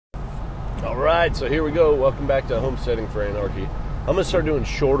Alright, so here we go. Welcome back to Homesteading for Anarchy. I'm going to start doing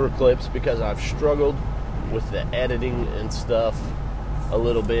shorter clips because I've struggled with the editing and stuff a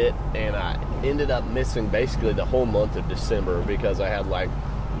little bit, and I ended up missing basically the whole month of December because I had like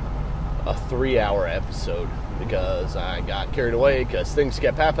a 3-hour episode because I got carried away because things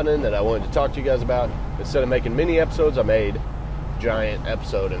kept happening that I wanted to talk to you guys about. Instead of making mini episodes, I made a giant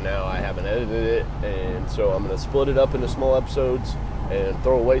episode, and now I haven't edited it, and so I'm going to split it up into small episodes and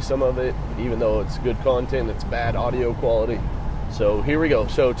throw away some of it, even though it's good content, it's bad audio quality. So here we go.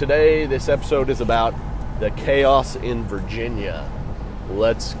 So today, this episode is about the chaos in Virginia.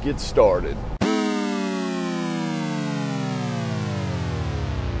 Let's get started.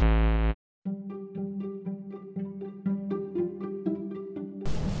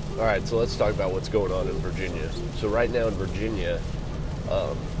 Alright, so let's talk about what's going on in Virginia. So right now in Virginia,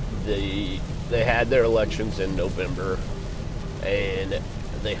 they had their elections in November, and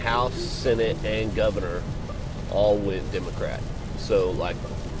the House, Senate, and Governor all went Democrat. So, like,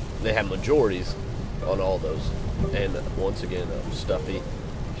 they have majorities on all those. And once again, I'm stuffy.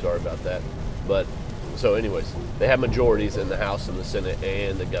 Sorry about that. But, so anyways, they have majorities in the House and the Senate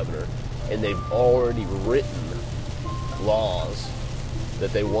and the Governor. And they've already written laws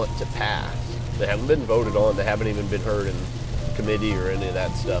that they want to pass. They haven't been voted on. They haven't even been heard in committee or any of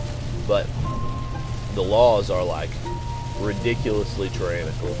that stuff. But the laws are, like, ridiculously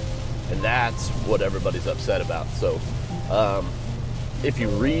tyrannical, and that's what everybody's upset about. So if you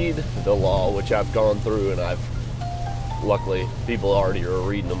read the law, which I've gone through, and I've luckily people already are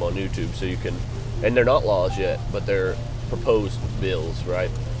reading them on YouTube, so you can, and they're not laws yet, but they're proposed bills,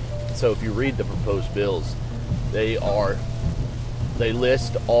 right? So if you read the proposed bills, they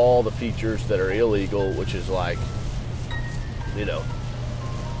list all the features that are illegal, which is like, you know,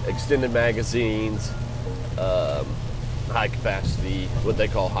 extended magazines, high capacity, what they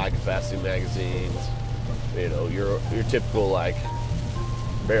call high capacity magazines, you know, your typical like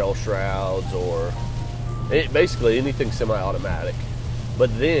barrel shrouds, or basically anything semi-automatic.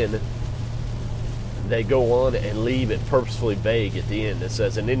 But then they go on and leave it purposefully vague at the end. It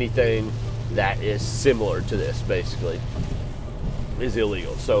says, and anything that is similar to this basically is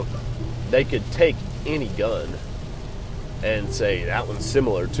illegal. So they could take any gun and say that one's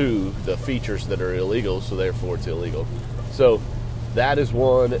similar to the features that are illegal, so therefore it's illegal. So that is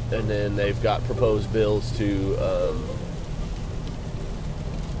one, and then they've got proposed bills to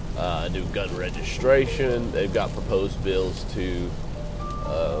do gun registration. They've got proposed bills to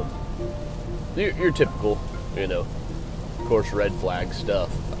your typical, you know, of course, red flag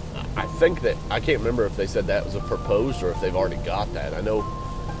stuff. I think that, I can't remember if they said that was a proposed or if they've already got that. I know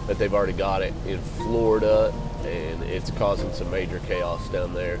that they've already got it in Florida, and it's causing some major chaos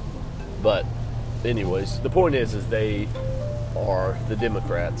down there. But anyways, the point is the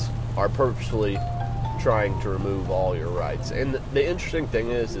Democrats are purposely trying to remove all your rights. And the interesting thing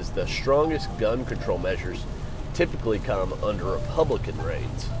is the strongest gun control measures typically come under Republican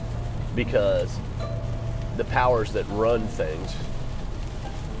reigns, because the powers that run things,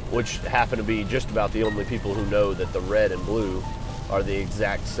 which happen to be just about the only people who know that the red and blue are the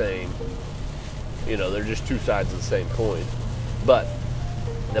exact same, you know, they're just two sides of the same coin. But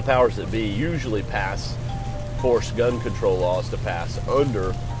the powers that be usually force gun control laws to pass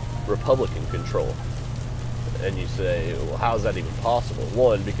under Republican control. And you say, well, how is that even possible?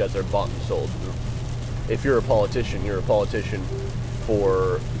 One, because they're bought and sold. If you're a politician, you're a politician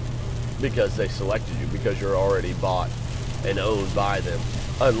because they selected you, because you're already bought and owned by them.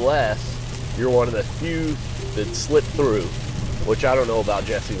 Unless you're one of the few that slipped through, which I don't know about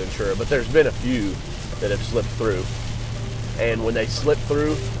Jesse Ventura, but there's been a few that have slipped through. And when they slip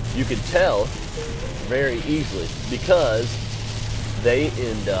through, you can tell very easily, because they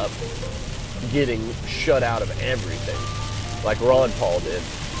end up getting shut out of everything, like Ron Paul did.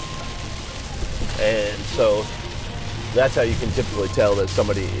 And so that's how you can typically tell that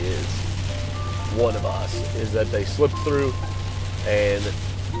somebody is one of us, is that they slip through, and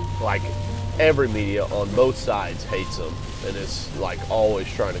like every media on both sides hates them, and it's like always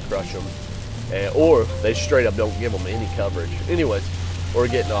trying to crush them, or they straight up don't give them any coverage. Anyways, we're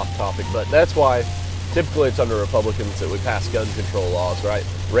getting off topic, but that's why typically it's under Republicans that we pass gun control laws, right?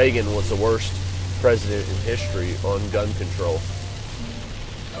 Reagan was the worst president in history on gun control,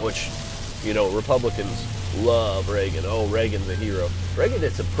 which, you know, Republicans love Reagan. Oh, Reagan's a hero. Reagan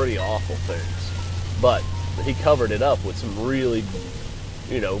did some pretty awful things, but he covered it up with some really,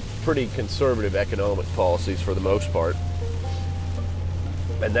 you know, pretty conservative economic policies for the most part.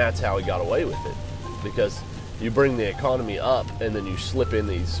 And that's how he got away with it, because you bring the economy up and then you slip in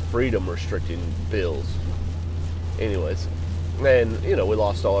these freedom restricting bills. Anyways, And, you know, we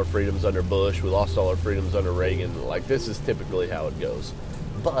lost all our freedoms under Bush. We lost all our freedoms under Reagan. Like, this is typically how it goes.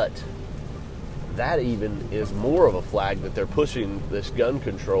 But that even is more of a flag that they're pushing this gun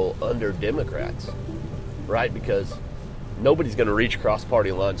control under Democrats, right? Because nobody's going to reach across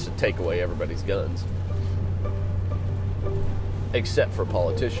party lines to take away everybody's guns, except for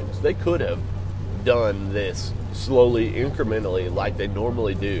politicians. They could have done this slowly, incrementally, like they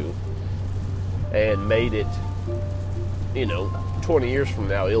normally do, and made it, you know, 20 years from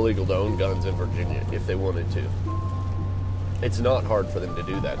now, illegal to own guns in Virginia if they wanted to. It's not hard for them to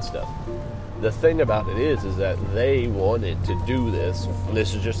do that stuff. The thing about it is that they wanted to do this, and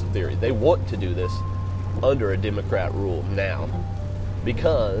this is just a theory, they want to do this under a Democrat rule now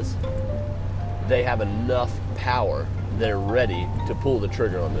because they have enough power. They're ready to pull the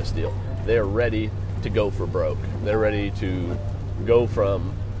trigger on this deal. They're ready to go for broke. They're ready to go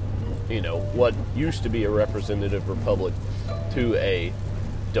from, you know, what used to be a representative republic to a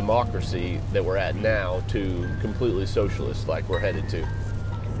democracy that we're at now to completely socialist like we're headed to.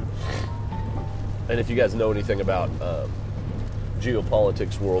 And if you guys know anything about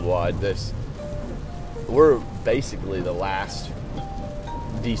geopolitics worldwide, we're basically the last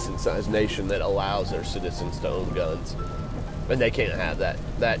decent-sized nation that allows their citizens to own guns. And they can't have that.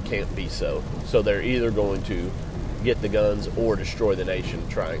 That can't be so. So they're either going to get the guns or destroy the nation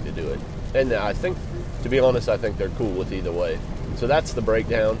trying to do it. And I think, to be honest, I think they're cool with either way. So that's the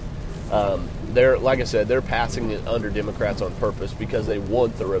breakdown. They're, like I said, they're passing it under Democrats on purpose because they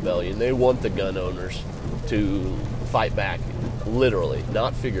want the rebellion. They want the gun owners to fight back, literally,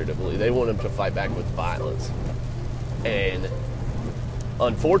 not figuratively. They want them to fight back with violence. And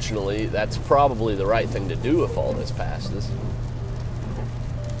unfortunately, that's probably the right thing to do if all this passes.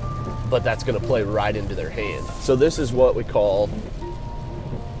 But that's going to play right into their hand. So this is what we call,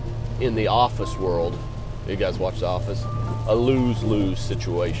 in the Office world, you guys watch The Office, a lose-lose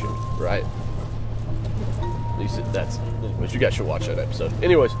situation, right? But you guys should watch that episode.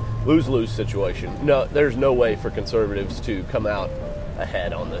 Anyways, lose-lose situation. No, there's no way for conservatives to come out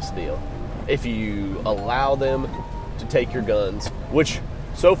ahead on this deal. If you allow them to take your guns, which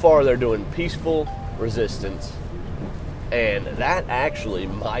so far they're doing peaceful resistance, and that actually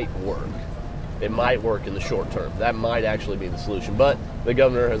might work. It might work in the short term. That might actually be the solution. But the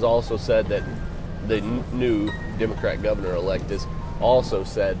governor has also said that the new Democrat governor-elect has also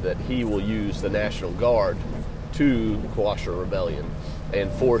said that he will use the National Guard to quash a rebellion and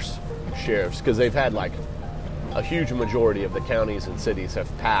force sheriffs, because they've had like a huge majority of the counties and cities have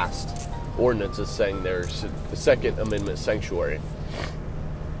passed ordinances saying they're Second Amendment sanctuary.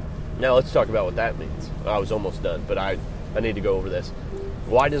 Now let's talk about what that means. I was almost done, but I need to go over this.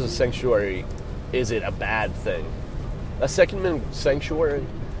 Why does a sanctuary, is it a bad thing? A Second Amendment sanctuary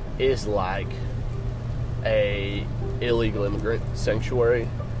is like a illegal immigrant sanctuary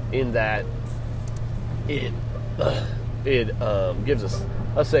in that it gives us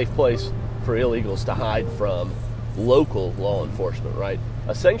a safe place for illegals to hide from local law enforcement, right?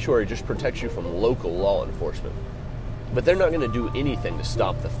 A sanctuary just protects you from local law enforcement. But they're not going to do anything to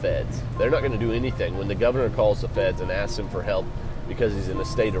stop the feds. They're not going to do anything when the governor calls the feds and asks them for help because he's in a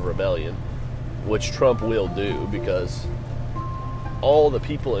state of rebellion, which Trump will do because all the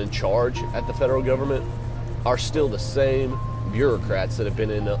people in charge at the federal government are still the same bureaucrats that have been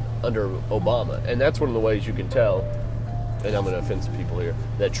in under Obama. And that's one of the ways you can tell, and I'm going to offend some people here,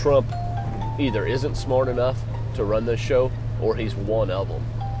 that Trump either isn't smart enough to run this show or he's one of them.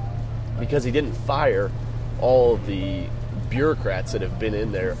 Because he didn't fire all of the bureaucrats that have been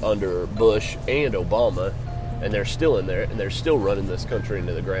in there under Bush and Obama, and they're still in there, and they're still running this country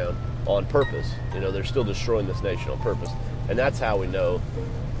into the ground on purpose. You know, they're still destroying this nation on purpose. And that's how we know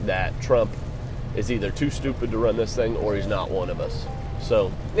that Trump is either too stupid to run this thing or he's not one of us.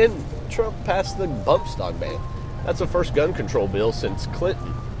 So, and Trump passed the bump stock ban. That's the first gun control bill since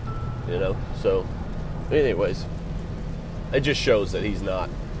Clinton, you know. So, anyways, it just shows that he's not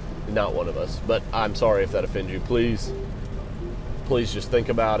one of us. But I'm sorry if that offends you. Please just think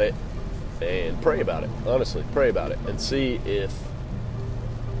about it and pray about it. Honestly, pray about it and see if,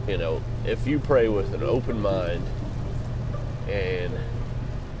 you know, if you pray with an open mind and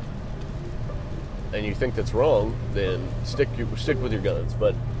you think that's wrong, then stick with your guns.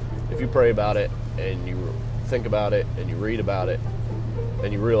 But if you pray about it and you think about it and you read about it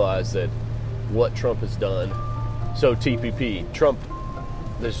and you realize that what Trump has done, so TPP, Trump,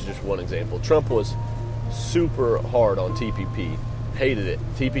 this is just one example. Trump was super hard on TPP, hated it.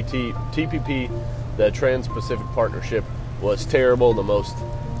 TPP, the Trans-Pacific Partnership, was terrible, the most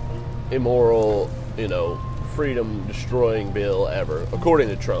immoral, you know, freedom-destroying bill ever, according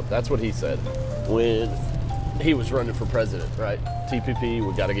to Trump. That's what he said. When he was running for president, right? TPP,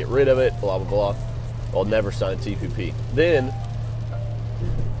 we got to get rid of it, blah, blah, blah. I'll never sign TPP. Then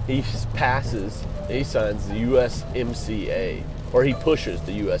he signs the USMCA, or he pushes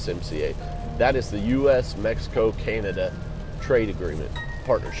the USMCA. That is the U.S., Mexico, Canada trade agreement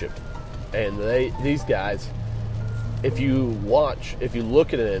partnership. And these guys, if you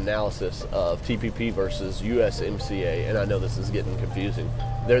look at an analysis of TPP versus USMCA, and I know this is getting confusing,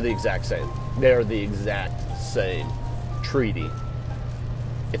 they're the exact same. They're the exact same treaty.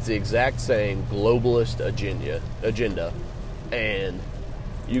 It's the exact same globalist agenda. And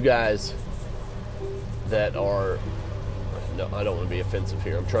you guys that are, no, I don't want to be offensive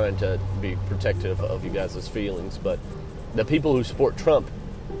here. I'm trying to be protective of you guys' feelings, but the people who support Trump,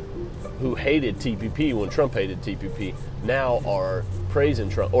 who hated TPP when Trump hated TPP, now are praising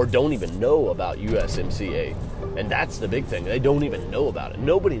Trump or don't even know about USMCA. And that's the big thing. They don't even know about it.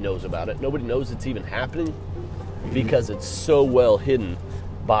 Nobody knows about it. Nobody knows it's even happening because it's so well hidden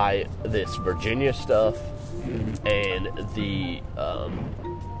by this Virginia stuff and the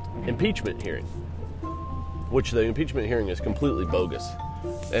impeachment hearing, which the impeachment hearing is completely bogus.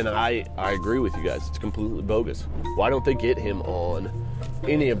 And I agree with you guys. It's completely bogus. Why don't they get him on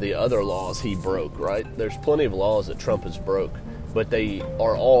any of the other laws he broke, right? There's plenty of laws that Trump has broke, but they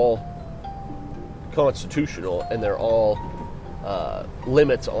are all constitutional and they're all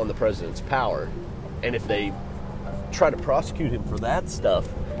limits on the president's power. And if they try to prosecute him for that stuff,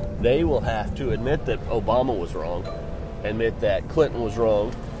 they will have to admit that Obama was wrong, admit that Clinton was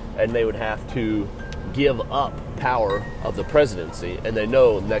wrong, and they would have to give up power of the presidency. And they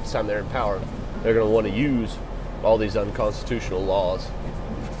know next time they're in power, they're going to want to use all these unconstitutional laws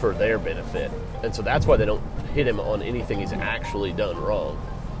for their benefit. And so that's why they don't hit him on anything he's actually done wrong,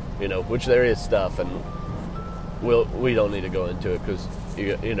 which there is stuff, and we don't need to go into it because,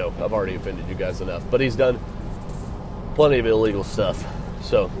 I've already offended you guys enough. But he's done plenty of illegal stuff.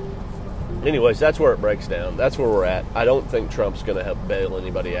 So anyways, that's where it breaks down. That's where we're at. I don't think Trump's going to help bail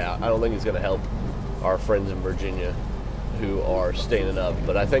anybody out. I don't think he's going to help our friends in Virginia who are standing up.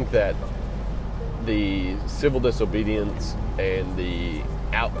 But I think that the civil disobedience and the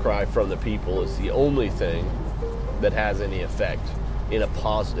outcry from the people is the only thing that has any effect in a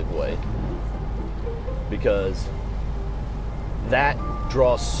positive way, because that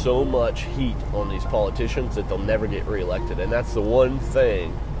draws so much heat on these politicians that they'll never get reelected. And that's the one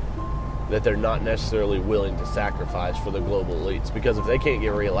thing that they're not necessarily willing to sacrifice for the global elites, because if they can't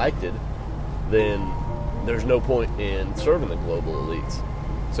get reelected, then there's no point in serving the global elites.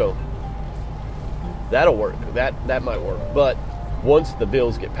 So that'll work. That might work. But once the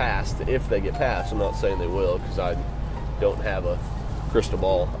bills get passed, if they get passed, I'm not saying they will because I don't have a crystal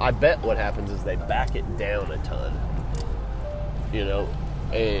ball. I bet what happens is they back it down a ton,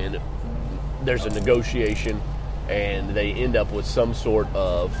 and there's a negotiation and they end up with some sort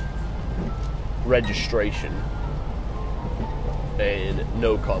of registration and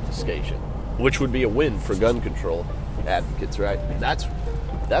no confiscation, which would be a win for gun control advocates, right? That's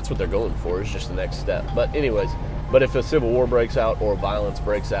what they're going for, is just the next step. But anyways, if a civil war breaks out or violence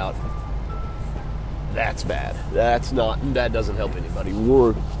breaks out, that's bad. That doesn't help anybody.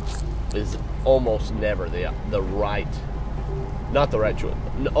 War is almost never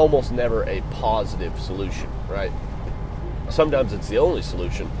almost never a positive solution, right? Sometimes it's the only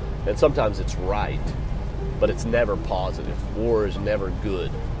solution, and sometimes it's right, but it's never positive. War is never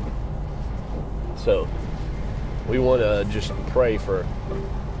good. So we want to just pray for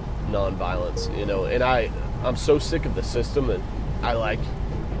nonviolence, and I'm so sick of the system that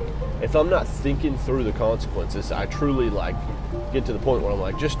if I'm not thinking through the consequences, I truly get to the point where I'm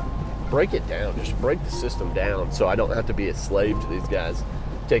like, just break it down, just break the system down so I don't have to be a slave to these guys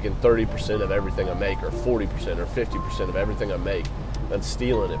taking 30% of everything I make, or 40% or 50% of everything I make and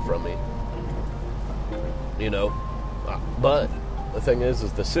stealing it from me, But the thing is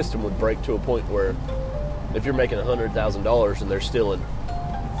the system would break to a point where if you're making $100,000 and they're stealing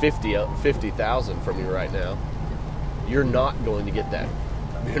 $50,000 from you right now, you're not going to get that.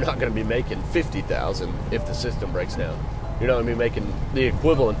 You're not going to be making $50,000 if the system breaks down. You're not going to be making the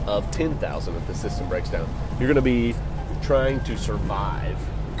equivalent of $10,000 if the system breaks down. You're going to be trying to survive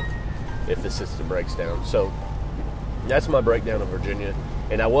if the system breaks down. So that's my breakdown of Virginia.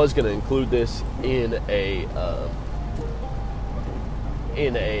 And I was going to include this in a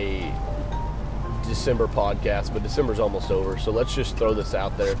December podcast, but December's almost over. So let's just throw this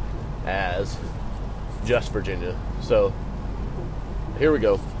out there as just Virginia. So here we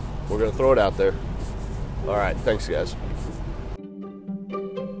go. We're going to throw it out there. All right. Thanks, guys.